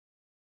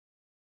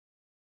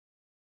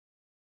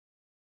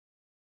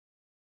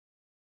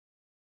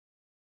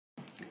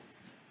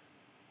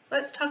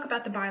Let's talk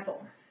about the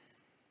Bible.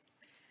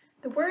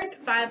 The word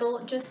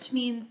Bible just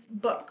means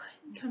book.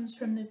 It comes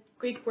from the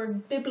Greek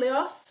word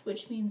biblios,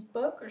 which means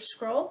book or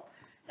scroll.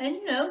 And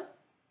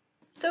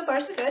so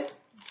far so good.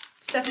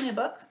 It's definitely a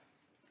book.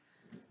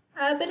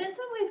 But in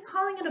some ways,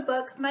 calling it a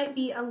book might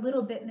be a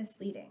little bit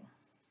misleading.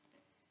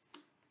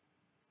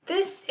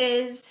 This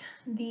is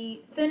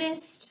the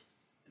thinnest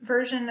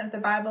version of the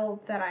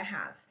Bible that I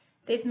have.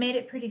 They've made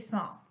it pretty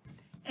small.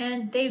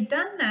 And they've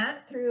done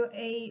that through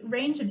a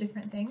range of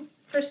different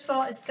things. First of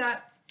all, it's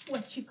got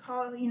what you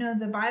call,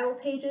 the Bible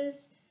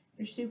pages.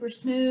 They're super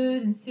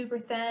smooth and super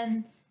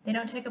thin. They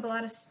don't take up a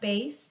lot of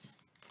space.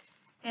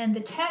 And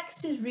the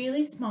text is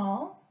really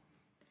small.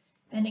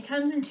 And it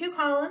comes in 2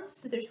 columns,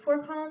 so there's 4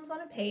 columns on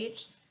a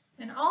page.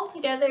 And all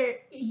together,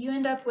 you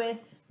end up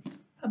with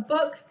a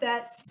book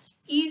that's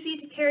easy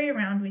to carry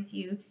around with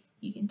you.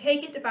 You can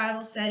take it to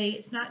Bible study.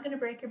 It's not going to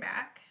break your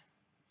back.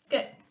 It's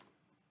good.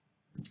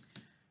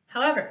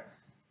 However,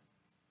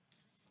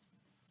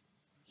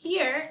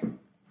 here,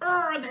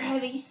 they're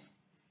heavy,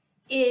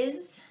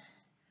 is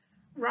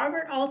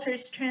Robert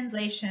Alter's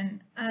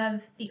translation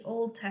of the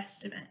Old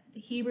Testament,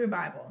 the Hebrew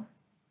Bible.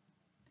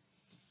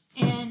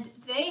 And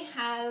they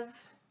have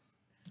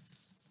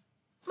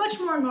much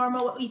more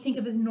normal, what we think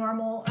of as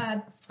normal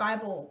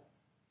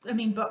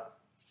book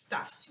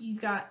stuff. You've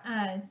got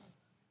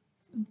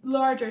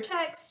larger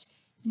text,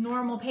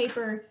 normal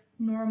paper,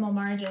 normal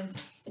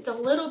margins. It's a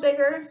little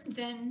bigger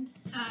than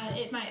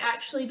it might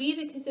actually be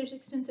because there's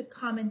extensive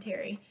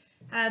commentary,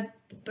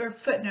 or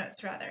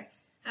footnotes rather.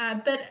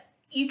 But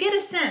you get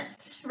a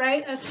sense,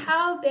 right, of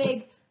how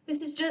big,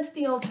 this is just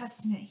the Old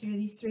Testament here,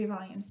 these 3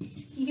 volumes.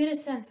 You get a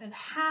sense of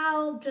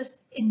how just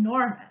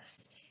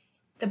enormous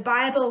the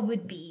Bible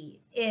would be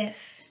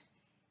if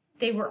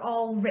they were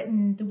all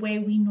written the way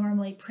we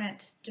normally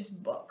print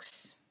just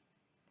books.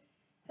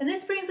 And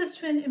this brings us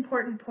to an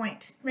important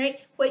point, right?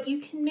 What you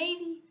can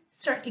maybe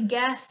start to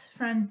guess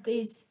from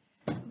these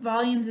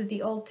volumes of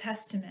the Old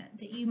Testament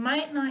that you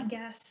might not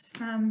guess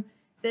from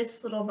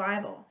this little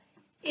Bible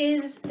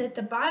is that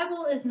the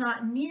Bible is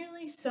not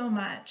nearly so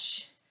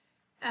much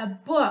a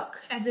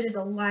book as it is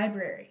a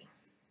library.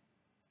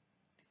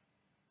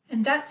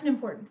 And that's an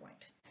important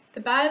point. The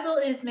Bible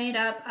is made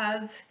up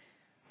of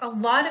a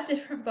lot of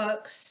different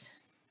books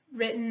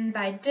written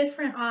by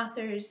different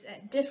authors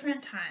at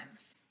different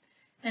times.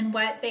 And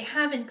what they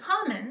have in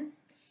common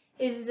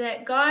is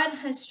that God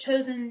has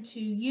chosen to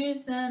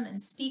use them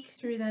and speak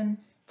through them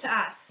to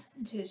us,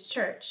 to His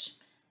church,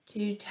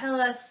 to tell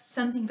us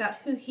something about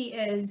who He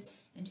is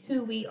and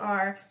who we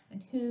are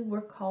and who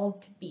we're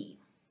called to be.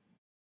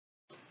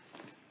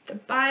 The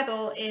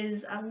Bible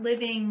is a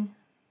living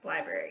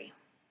library.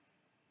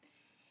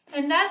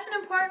 And that's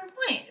an important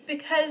point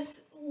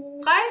because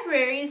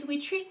we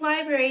treat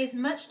libraries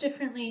much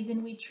differently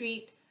than we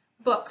treat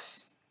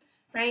books,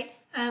 right?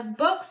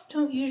 Books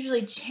don't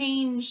usually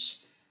change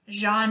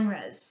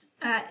genres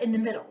in the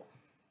middle.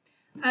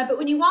 But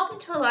when you walk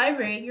into a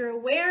library, you're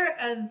aware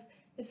of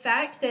the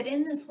fact that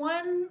in this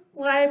one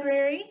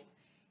library,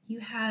 you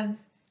have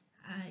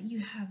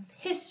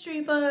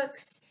history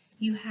books,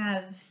 you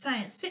have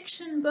science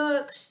fiction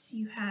books,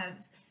 you have,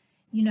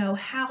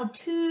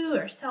 how-to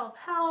or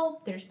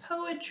self-help, there's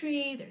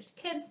poetry, there's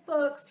kids'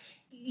 books.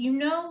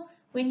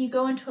 When you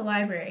go into a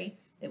library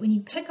that when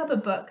you pick up a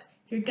book,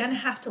 you're going to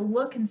have to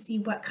look and see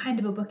what kind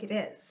of a book it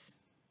is.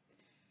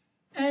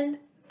 And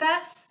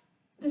that's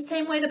the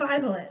same way the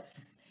Bible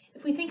is.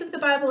 If we think of the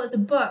Bible as a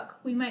book,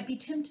 we might be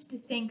tempted to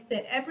think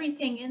that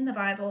everything in the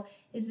Bible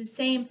is the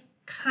same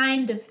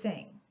kind of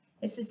thing.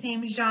 It's the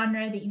same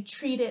genre, that you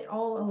treat it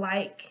all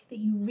alike, that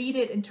you read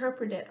it,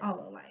 interpret it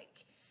all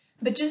alike.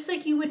 But just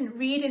like you wouldn't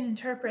read and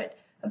interpret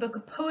a book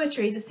of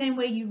poetry the same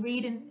way you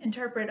read and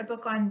interpret a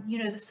book on,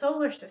 the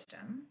solar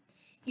system,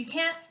 you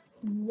can't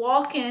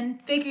walk in,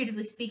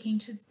 figuratively speaking,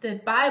 to the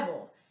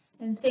Bible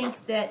and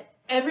think that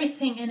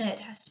everything in it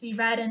has to be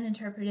read and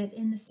interpreted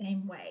in the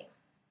same way.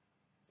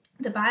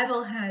 The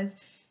Bible has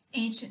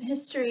ancient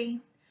history,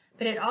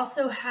 but it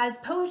also has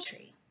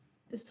poetry,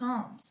 the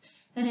Psalms,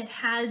 and it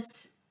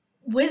has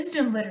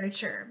wisdom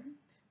literature,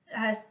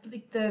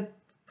 like the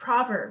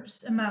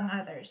Proverbs, among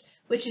others,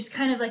 which is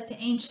kind of like the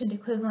ancient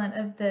equivalent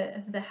of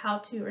the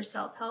how-to or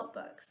self-help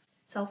books,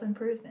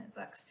 self-improvement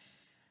books.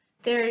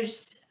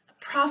 There's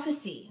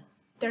prophecy.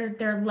 There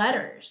are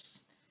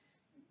letters.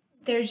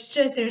 There's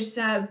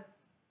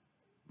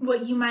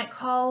what you might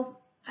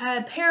call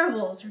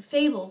parables or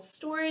fables,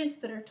 stories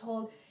that are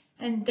told,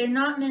 and they're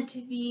not meant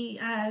to be,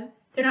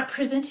 they're not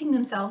presenting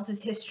themselves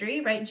as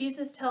history, right?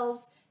 Jesus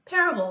tells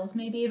parables,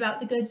 maybe about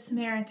the Good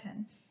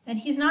Samaritan, and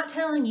He's not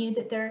telling you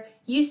that there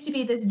used to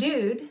be this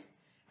dude,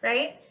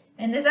 right?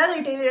 And this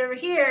other dude over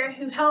here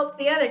who helped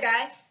the other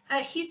guy.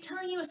 He's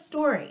telling you a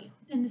story,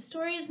 and the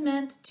story is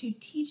meant to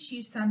teach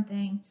you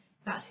something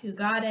about who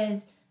God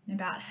is and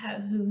about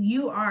who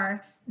you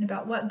are and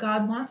about what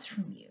God wants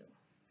from you.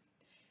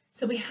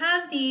 So we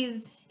have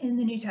these in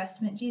the New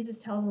Testament. Jesus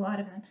tells a lot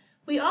of them.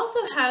 We also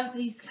have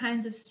these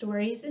kinds of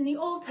stories in the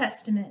Old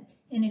Testament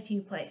in a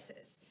few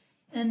places.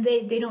 And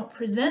they don't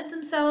present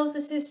themselves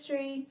as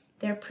history.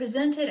 They're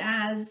presented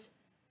as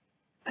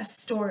a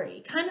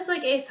story, kind of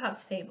like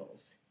Aesop's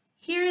fables.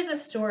 Here is a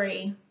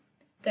story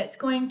that's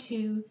going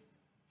to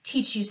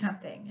teach you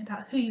something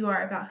about who you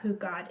are, about who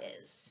God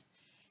is.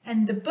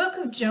 And the book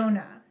of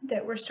Jonah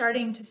that we're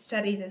starting to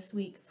study this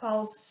week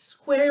falls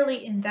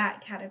squarely in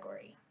that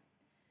category.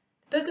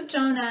 The book of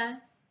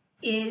Jonah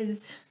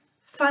is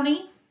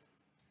funny,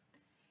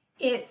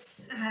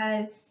 it's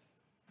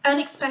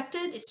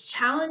unexpected, it's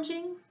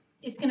challenging,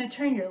 it's going to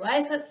turn your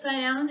life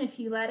upside down if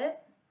you let it.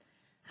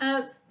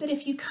 But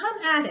if you come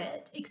at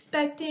it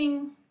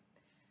expecting,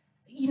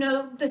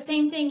 the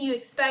same thing you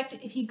expect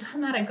if you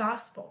come at a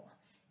gospel,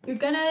 you're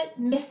going to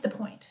miss the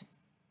point.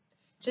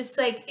 Just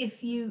like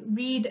if you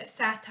read a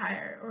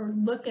satire or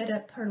look at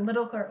a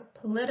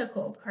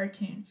political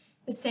cartoon,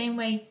 the same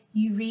way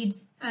you read,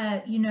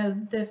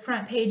 the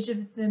front page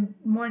of the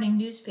morning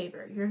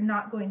newspaper, you're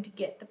not going to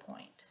get the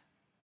point.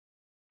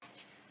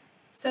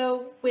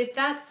 So with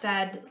that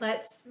said,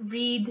 let's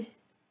read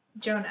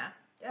Jonah,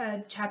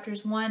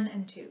 chapters 1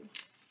 and 2.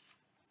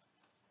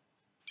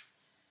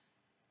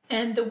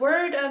 And the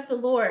word of the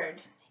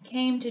Lord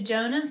came to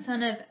Jonah,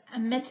 son of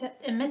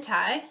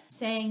Amittai,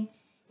 saying,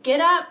 "Get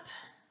up,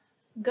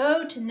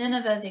 go to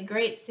Nineveh, the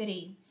great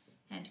city,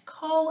 and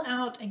call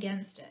out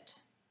against it,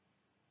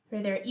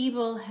 for their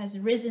evil has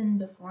risen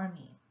before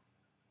me."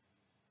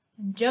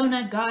 And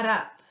Jonah got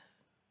up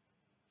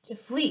to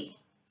flee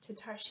to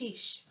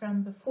Tarshish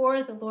from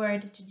before the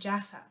Lord to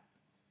Jaffa,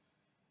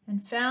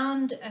 and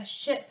found a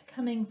ship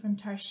coming from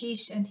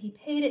Tarshish, and he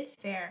paid its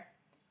fare,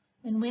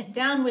 and went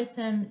down with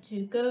them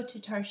to go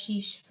to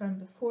Tarshish from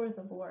before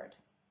the Lord.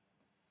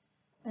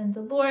 And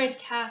the Lord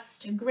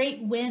cast a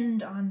great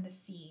wind on the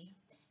sea,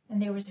 and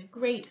there was a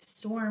great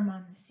storm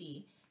on the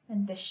sea,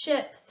 and the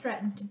ship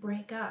threatened to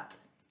break up.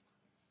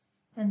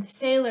 And the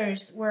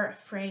sailors were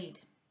afraid,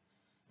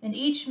 and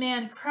each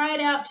man cried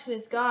out to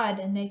his God,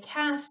 and they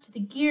cast the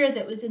gear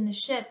that was in the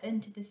ship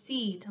into the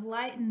sea to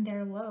lighten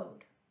their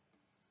load.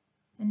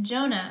 And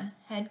Jonah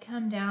had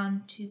come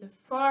down to the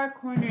far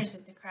corners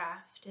of the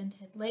craft, and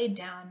had laid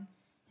down,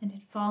 and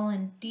had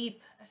fallen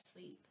deep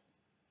asleep.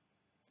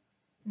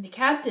 And the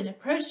captain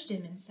approached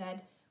him and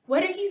said,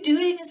 "What are you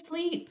doing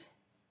asleep?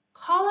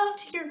 Call out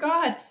to your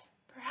God.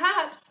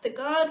 Perhaps the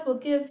God will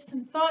give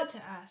some thought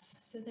to us,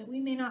 so that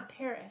we may not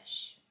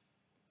perish."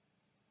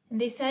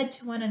 And they said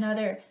to one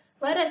another,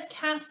 "Let us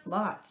cast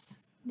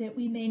lots, that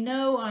we may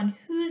know on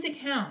whose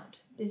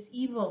account this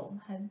evil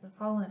has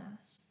befallen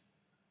us."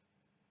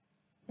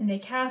 And they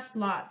cast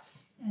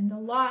lots, and the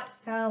lot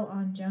fell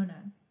on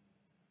Jonah.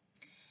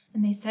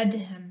 And they said to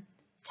him,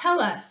 "Tell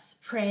us,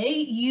 pray,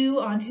 you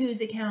on whose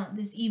account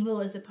this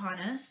evil is upon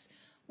us,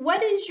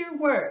 what is your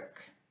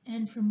work,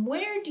 and from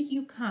where do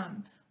you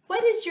come?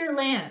 What is your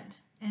land,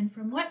 and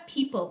from what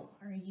people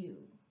are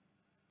you?"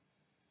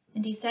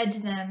 And he said to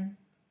them,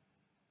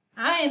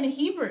 "I am a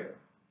Hebrew,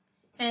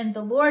 and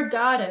the Lord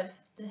God of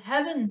the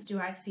heavens do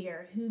I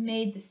fear, who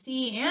made the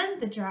sea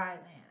and the dry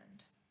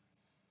land."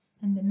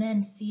 And the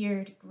men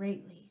feared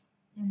greatly,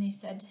 and they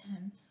said to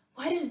him,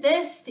 "What is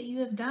this that you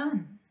have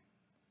done?"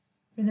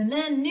 For the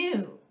men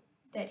knew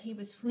that he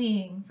was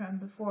fleeing from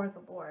before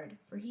the Lord,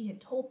 for he had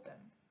told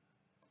them.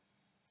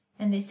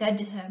 And they said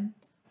to him,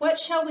 "What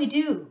shall we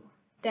do,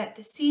 that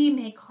the sea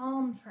may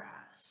calm for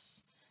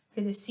us?"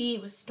 For the sea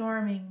was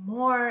storming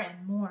more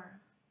and more.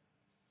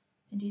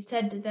 And he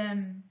said to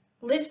them,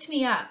 "Lift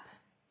me up,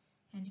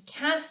 and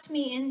cast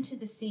me into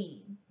the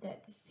sea,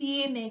 that the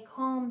sea may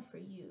calm for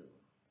you.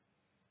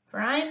 For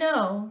I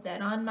know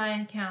that on my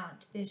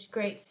account this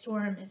great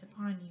storm is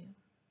upon you."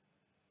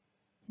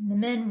 And the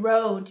men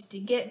rowed to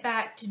get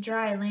back to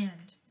dry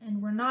land,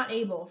 and were not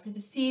able, for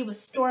the sea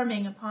was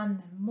storming upon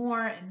them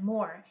more and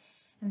more.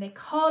 And they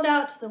called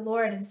out to the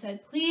Lord and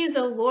said, "Please,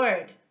 O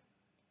Lord,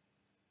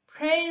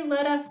 pray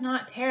let us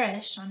not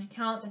perish on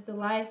account of the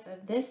life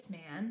of this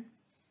man,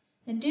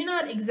 and do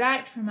not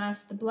exact from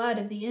us the blood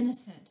of the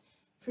innocent,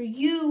 for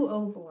you, O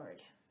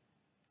Lord,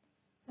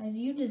 as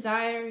you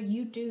desire,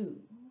 you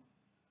do."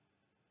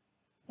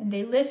 And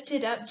they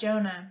lifted up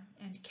Jonah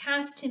and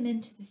cast him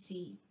into the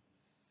sea,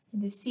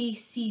 and the sea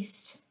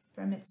ceased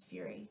from its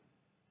fury.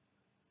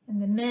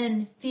 And the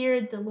men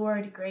feared the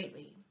Lord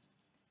greatly,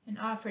 and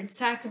offered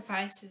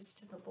sacrifices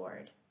to the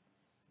Lord,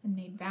 and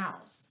made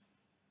vows.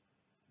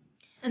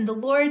 And the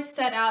Lord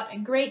set out a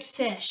great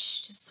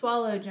fish to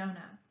swallow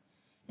Jonah,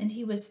 and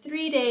he was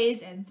 3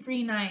 days and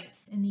 3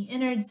 nights in the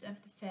innards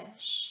of the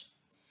fish.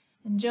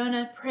 And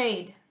Jonah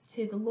prayed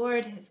to the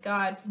Lord his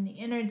God from the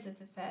innards of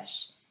the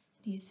fish.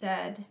 He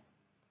said,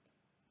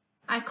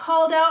 "I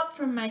called out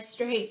from my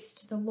straits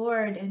to the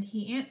Lord, and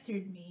he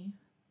answered me.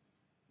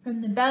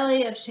 From the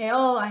belly of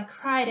Sheol I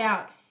cried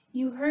out.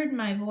 You heard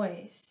my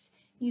voice.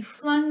 You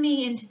flung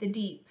me into the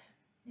deep,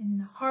 in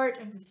the heart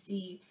of the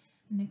sea,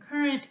 and the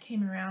current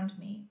came around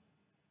me.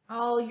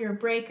 All your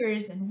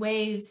breakers and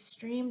waves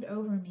streamed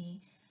over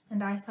me,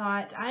 and I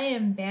thought, I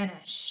am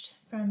banished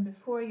from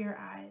before your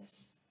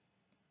eyes.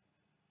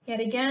 Yet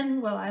again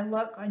will I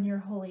look on your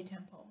holy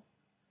temple.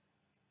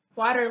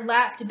 Water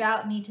lapped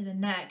about me to the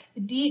neck. The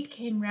deep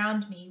came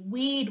round me.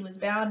 Weed was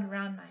bound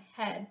around my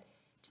head.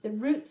 To the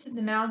roots of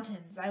the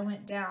mountains I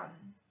went down.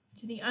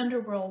 To the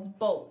underworld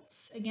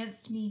bolts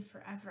against me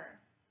forever.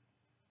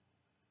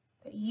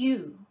 But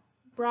you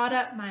brought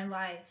up my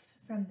life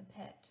from the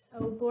pit,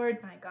 O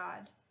Lord my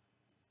God.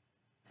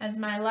 As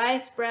my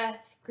life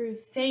breath grew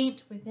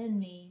faint within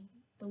me,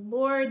 the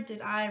Lord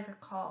did I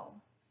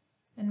recall,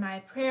 and my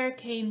prayer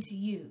came to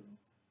you,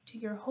 to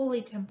your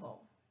holy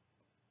temple.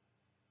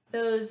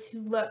 Those who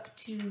look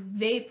to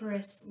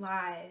vaporous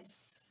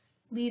lies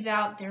leave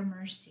out their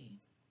mercy.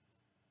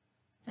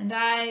 And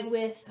I,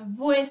 with a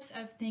voice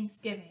of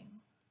thanksgiving,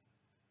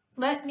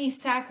 let me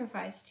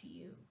sacrifice to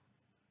you.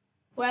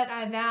 What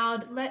I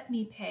vowed, let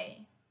me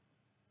pay.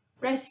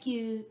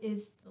 Rescue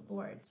is the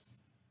Lord's.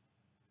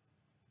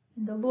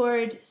 And the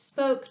Lord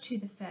spoke to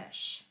the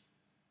fish,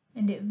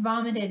 and it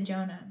vomited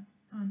Jonah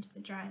onto the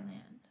dry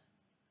land.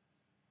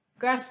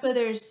 Grass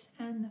withers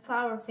and the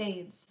flower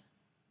fades,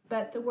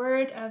 but the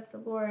word of the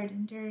Lord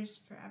endures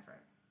forever.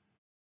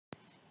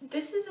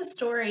 This is a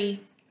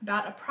story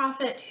about a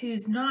prophet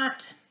who's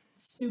not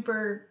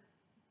super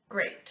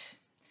great.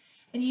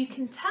 And you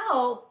can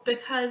tell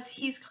because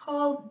he's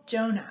called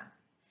Jonah.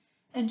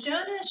 And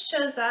Jonah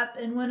shows up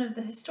in one of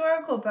the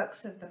historical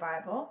books of the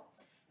Bible,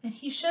 and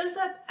he shows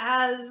up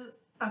as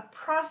a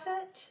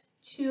prophet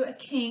to a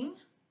king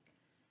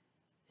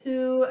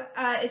who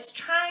is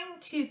trying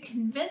to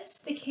convince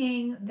the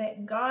king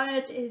that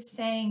God is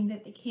saying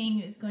that the king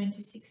is going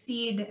to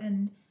succeed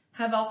and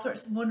have all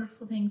sorts of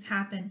wonderful things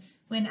happen,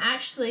 when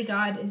actually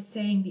God is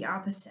saying the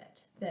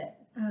opposite, that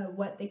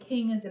what the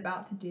king is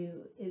about to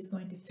do is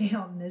going to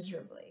fail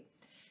miserably.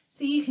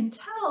 So you can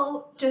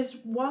tell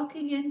just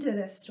walking into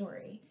this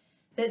story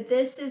that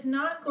this is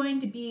not going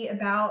to be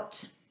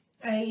about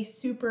a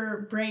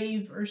super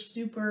brave or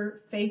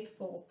super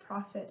faithful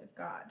prophet of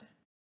God.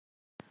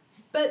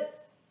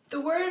 But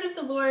the word of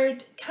the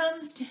Lord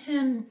comes to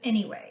him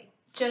anyway,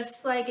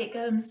 just like it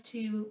comes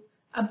to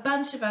a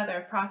bunch of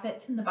other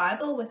prophets in the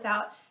Bible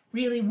without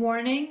really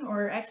warning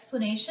or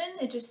explanation.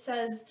 It just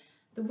says,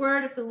 the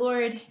word of the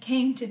Lord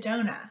came to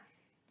Jonah.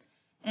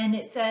 And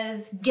it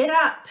says, get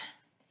up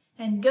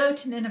and go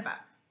to Nineveh.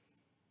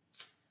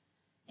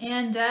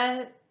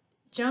 And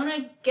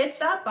Jonah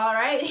gets up, all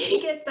right? He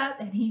gets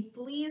up and he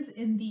flees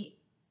in the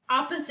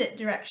opposite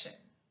direction.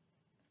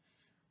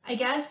 I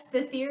guess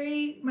the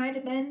theory might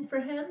have been for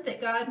him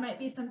that God might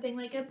be something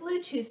like a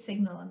Bluetooth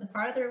signal, and the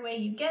farther away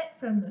you get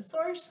from the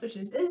source, which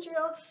is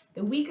Israel,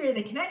 the weaker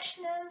the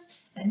connection is,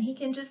 and he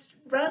can just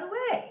run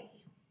away,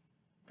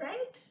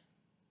 right?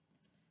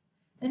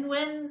 And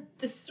when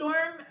the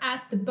storm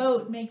at the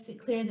boat makes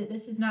it clear that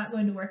this is not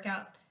going to work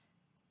out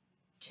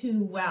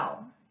too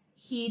well,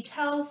 he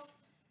tells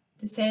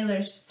the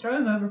sailors, just throw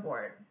him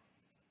overboard,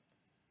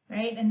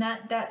 right? And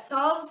that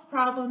solves the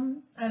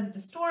problem of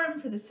the storm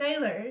for the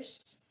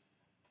sailors.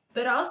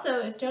 But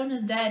also, if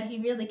Jonah's dead, he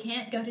really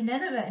can't go to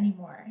Nineveh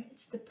anymore.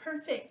 It's the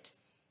perfect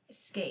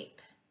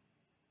escape.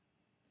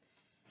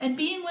 And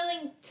being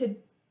willing to,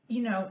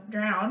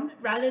 drown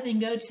rather than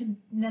go to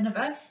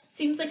Nineveh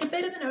seems like a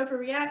bit of an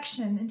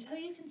overreaction until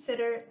you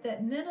consider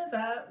that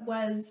Nineveh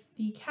was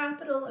the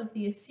capital of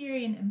the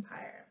Assyrian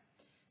Empire,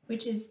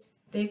 which is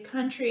the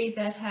country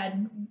that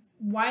had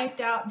wiped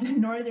out the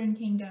northern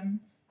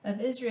kingdom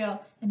of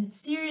Israel and had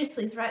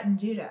seriously threatened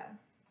Judah.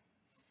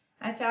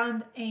 I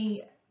found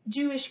a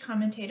Jewish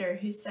commentator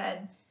who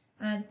said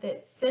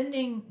that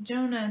sending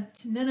Jonah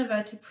to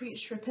Nineveh to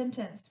preach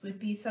repentance would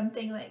be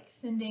something like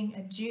sending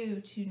a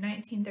Jew to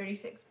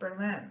 1936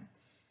 Berlin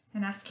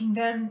and asking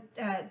them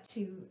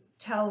to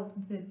tell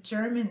the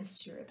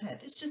Germans to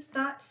repent. It's just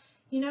not,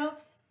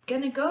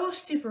 gonna go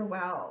super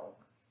well.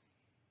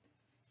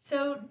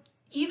 So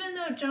even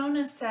though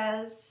Jonah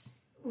says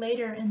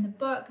later in the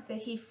book that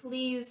he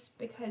flees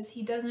because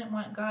he doesn't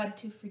want God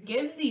to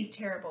forgive these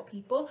terrible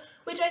people,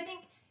 which I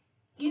think,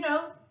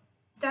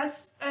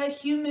 that's a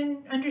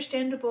human,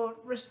 understandable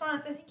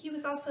response. I think he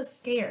was also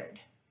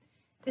scared.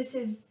 This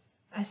is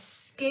a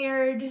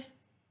scared,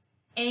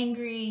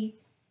 angry,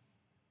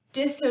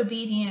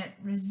 disobedient,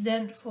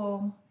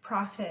 resentful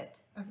prophet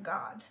of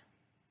God.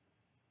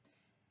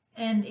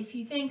 And if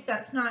you think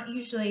that's not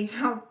usually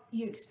how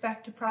you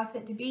expect a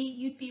prophet to be,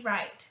 you'd be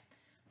right.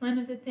 One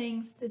of the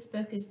things this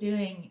book is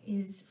doing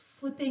is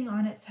flipping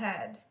on its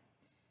head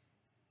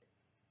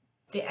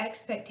the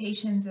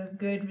expectations of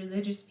good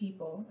religious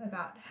people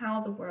about how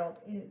the world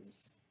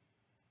is.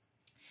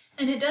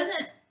 And it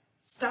doesn't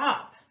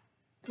stop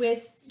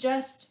with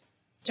just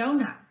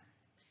Jonah.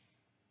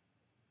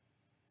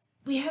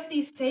 We have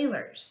these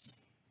sailors.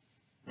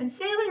 And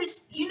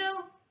sailors,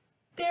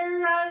 they're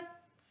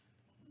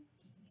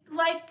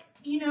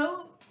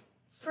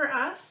for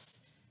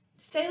us,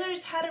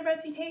 sailors had a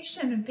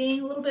reputation of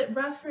being a little bit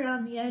rough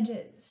around the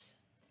edges.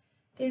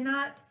 They're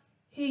not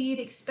who you'd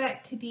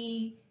expect to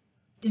be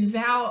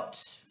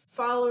devout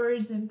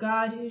followers of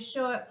God who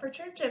show up for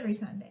church every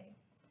Sunday.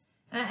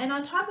 And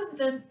on top of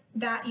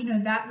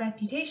that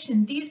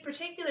reputation, these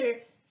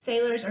particular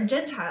sailors are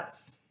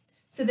Gentiles.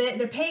 So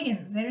they're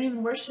pagans. They don't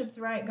even worship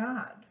the right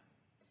God.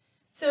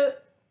 So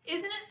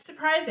isn't it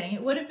surprising?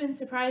 It would have been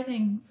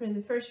surprising for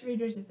the first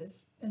readers of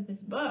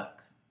this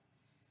book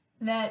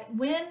that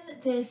when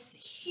this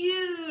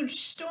huge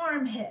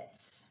storm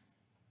hits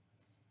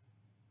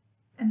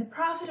and the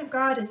prophet of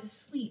God is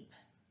asleep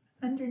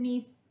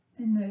underneath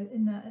in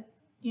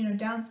the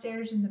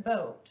downstairs in the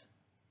boat,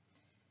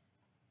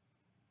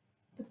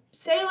 the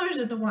sailors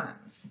are the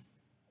ones,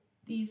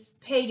 these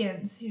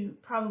pagans who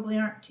probably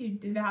aren't too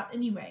devout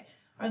anyway,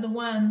 are the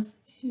ones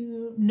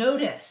who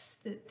notice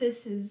that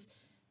this is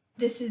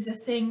a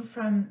thing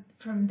from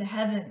the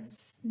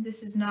heavens.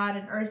 This is not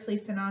an earthly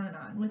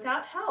phenomenon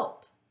without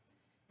help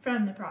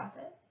from the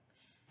prophet.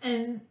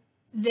 And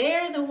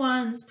they're the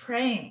ones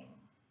praying,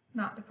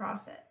 not the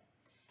prophet.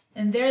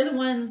 And they're the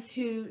ones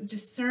who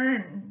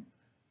discern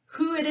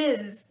who it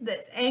is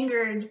that's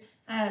angered.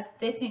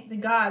 They think the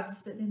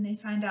gods, but then they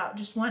find out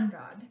just one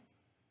God.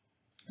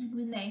 And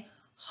when they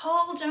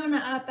haul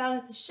Jonah up out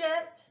of the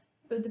ship,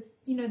 or the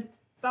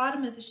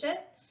bottom of the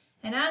ship,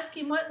 and ask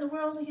him what in the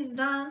world he's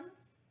done,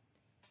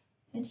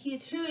 and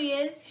he's who he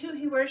is, who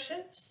he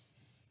worships,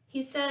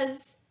 he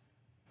says,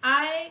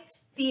 I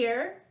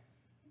fear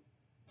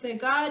the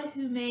God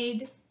who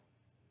made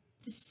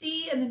the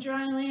sea and the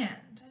dry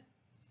land.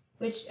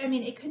 Which, I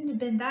mean, it couldn't have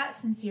been that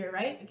sincere,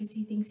 right? Because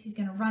he thinks he's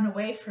going to run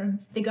away from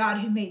the God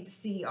who made the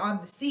sea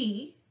on the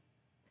sea.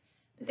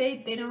 But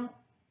they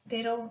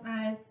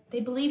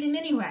believe him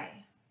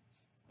anyway.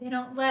 They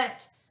don't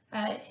let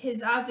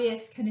his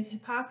obvious kind of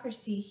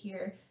hypocrisy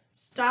here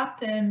stop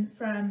them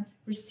from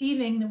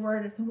receiving the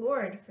word of the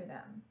Lord for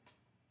them.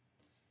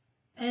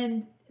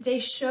 And they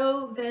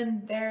show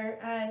then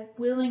their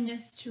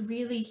willingness to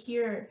really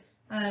hear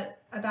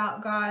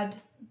about God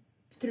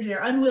through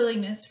their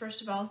unwillingness,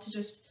 first of all, to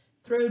just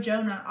throw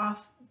Jonah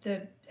off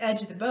the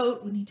edge of the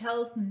boat when he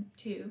tells them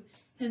to,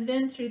 and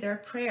then through their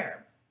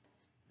prayer,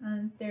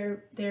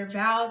 their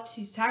vow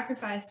to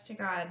sacrifice to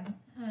God,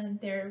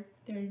 their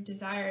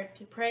desire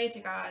to pray to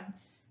God,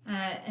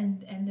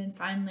 and then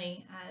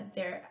finally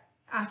their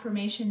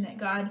affirmation that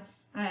God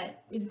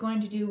is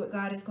going to do what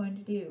God is going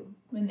to do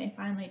when they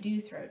finally do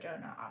throw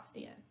Jonah off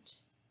the end.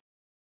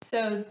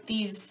 So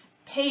these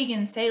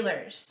pagan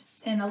sailors,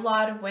 in a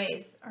lot of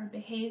ways, are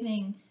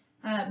behaving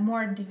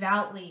more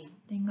devoutly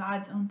than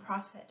God's own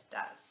prophet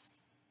does.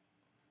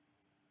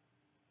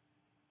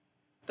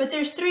 But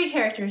there's three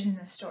characters in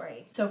this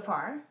story so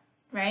far,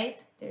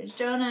 right? There's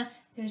Jonah,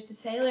 there's the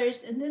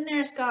sailors, and then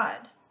there's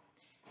God.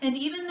 And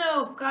even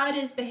though God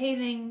is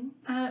behaving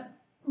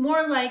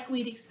more like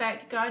we'd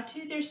expect God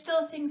to, there's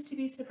still things to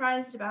be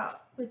surprised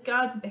about with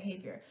God's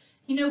behavior.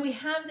 You know, we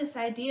have this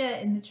idea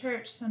in the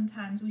church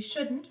sometimes, we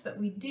shouldn't, but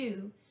we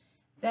do,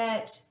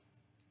 that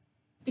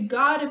the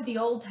God of the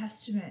Old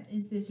Testament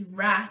is this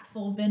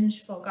wrathful,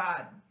 vengeful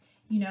God,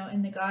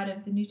 and the God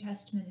of the New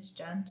Testament is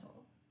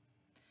gentle.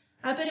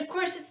 But of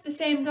course, it's the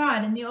same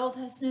God in the Old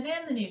Testament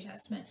and the New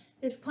Testament.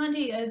 There's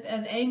plenty of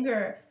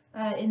anger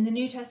in the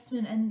New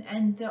Testament,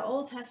 and the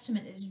Old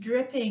Testament is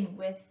dripping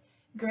with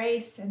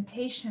grace and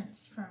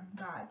patience from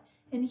God.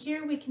 And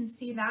here we can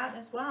see that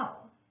as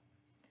well.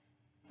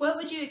 What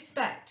would you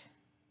expect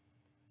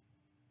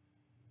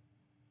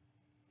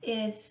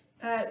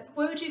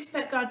what would you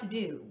expect God to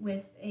do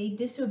with a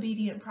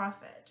disobedient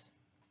prophet?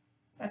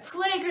 A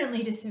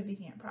flagrantly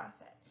disobedient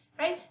prophet,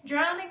 right?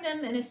 Drowning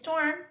them in a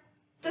storm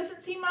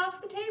doesn't seem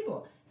off the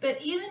table.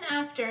 But even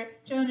after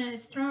Jonah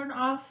is thrown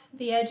off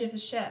the edge of the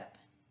ship,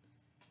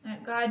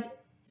 God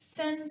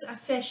sends a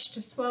fish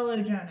to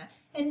swallow Jonah,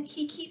 and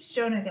he keeps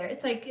Jonah there.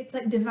 It's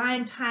like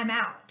divine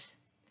timeout.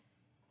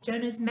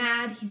 Jonah's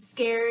mad, he's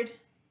scared,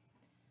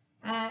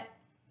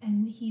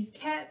 and he's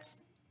kept,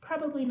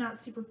 probably not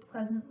super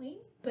pleasantly,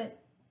 but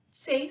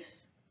safe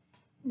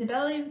in the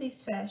belly of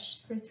these fish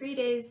for 3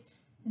 days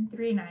and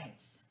 3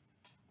 nights.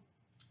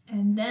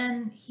 And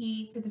then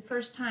he, for the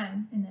first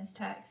time in this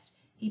text,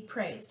 he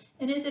prays.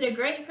 And is it a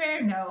great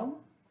prayer? No.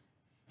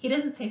 He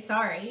doesn't say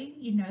sorry.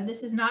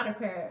 This is not a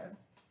prayer of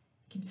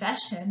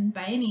confession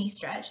by any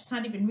stretch. It's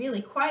not even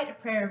really quite a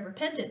prayer of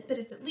repentance, but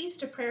it's at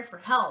least a prayer for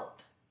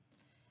help.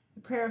 A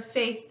prayer of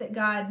faith that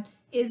God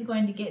is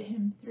going to get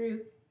him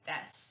through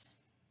this.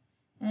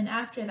 And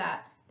after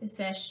that, the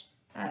fish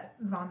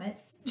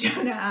vomits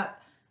Jonah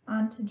up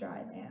onto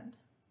dry land.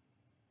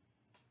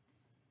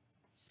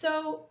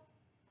 So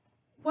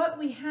what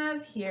we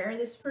have here,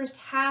 this first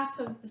half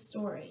of the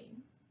story,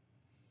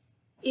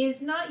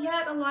 is not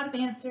yet a lot of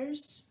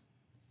answers.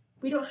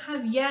 We don't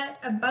have yet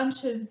a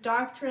bunch of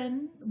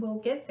doctrine. We'll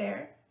get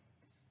there,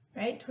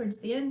 right, towards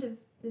the end of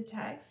the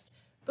text.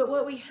 But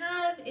what we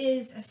have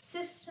is a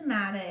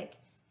systematic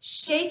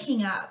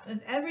shaking up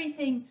of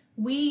everything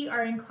we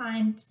are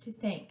inclined to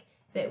think,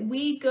 that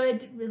we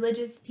good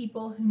religious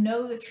people who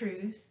know the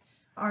truth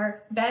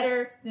are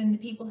better than the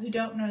people who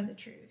don't know the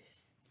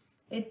truth.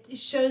 It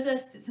shows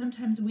us that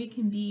sometimes we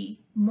can be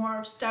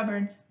more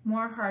stubborn,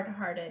 more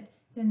hard-hearted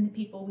than the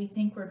people we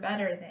think we're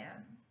better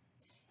than.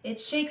 It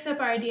shakes up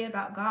our idea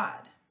about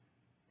God.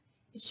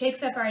 It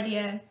shakes up our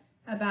idea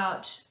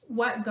about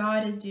what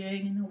God is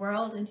doing in the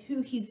world and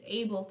who he's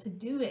able to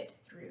do it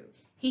through.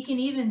 He can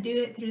even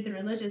do it through the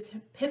religious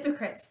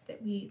hypocrites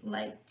that we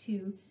like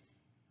to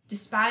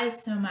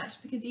despise so much,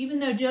 because even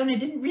though Jonah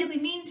didn't really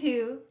mean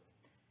to,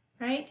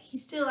 right, he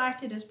still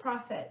acted as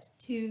prophet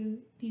to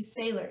these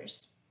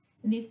sailors.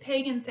 And these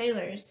pagan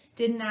sailors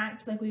didn't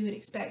act like we would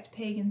expect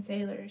pagan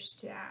sailors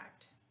to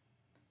act.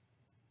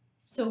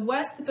 So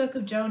what the book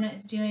of Jonah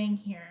is doing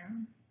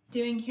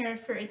here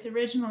for its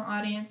original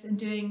audience and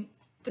doing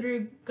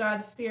through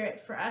God's Spirit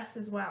for us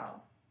as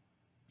well,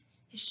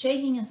 is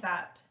shaking us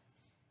up,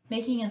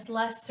 making us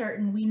less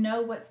certain we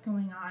know what's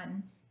going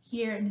on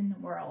here and in the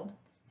world,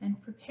 and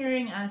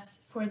preparing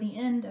us for the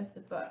end of the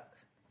book,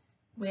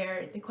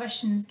 where the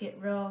questions get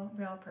real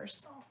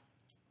personal.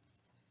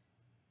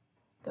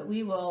 But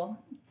we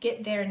will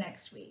get there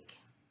next week.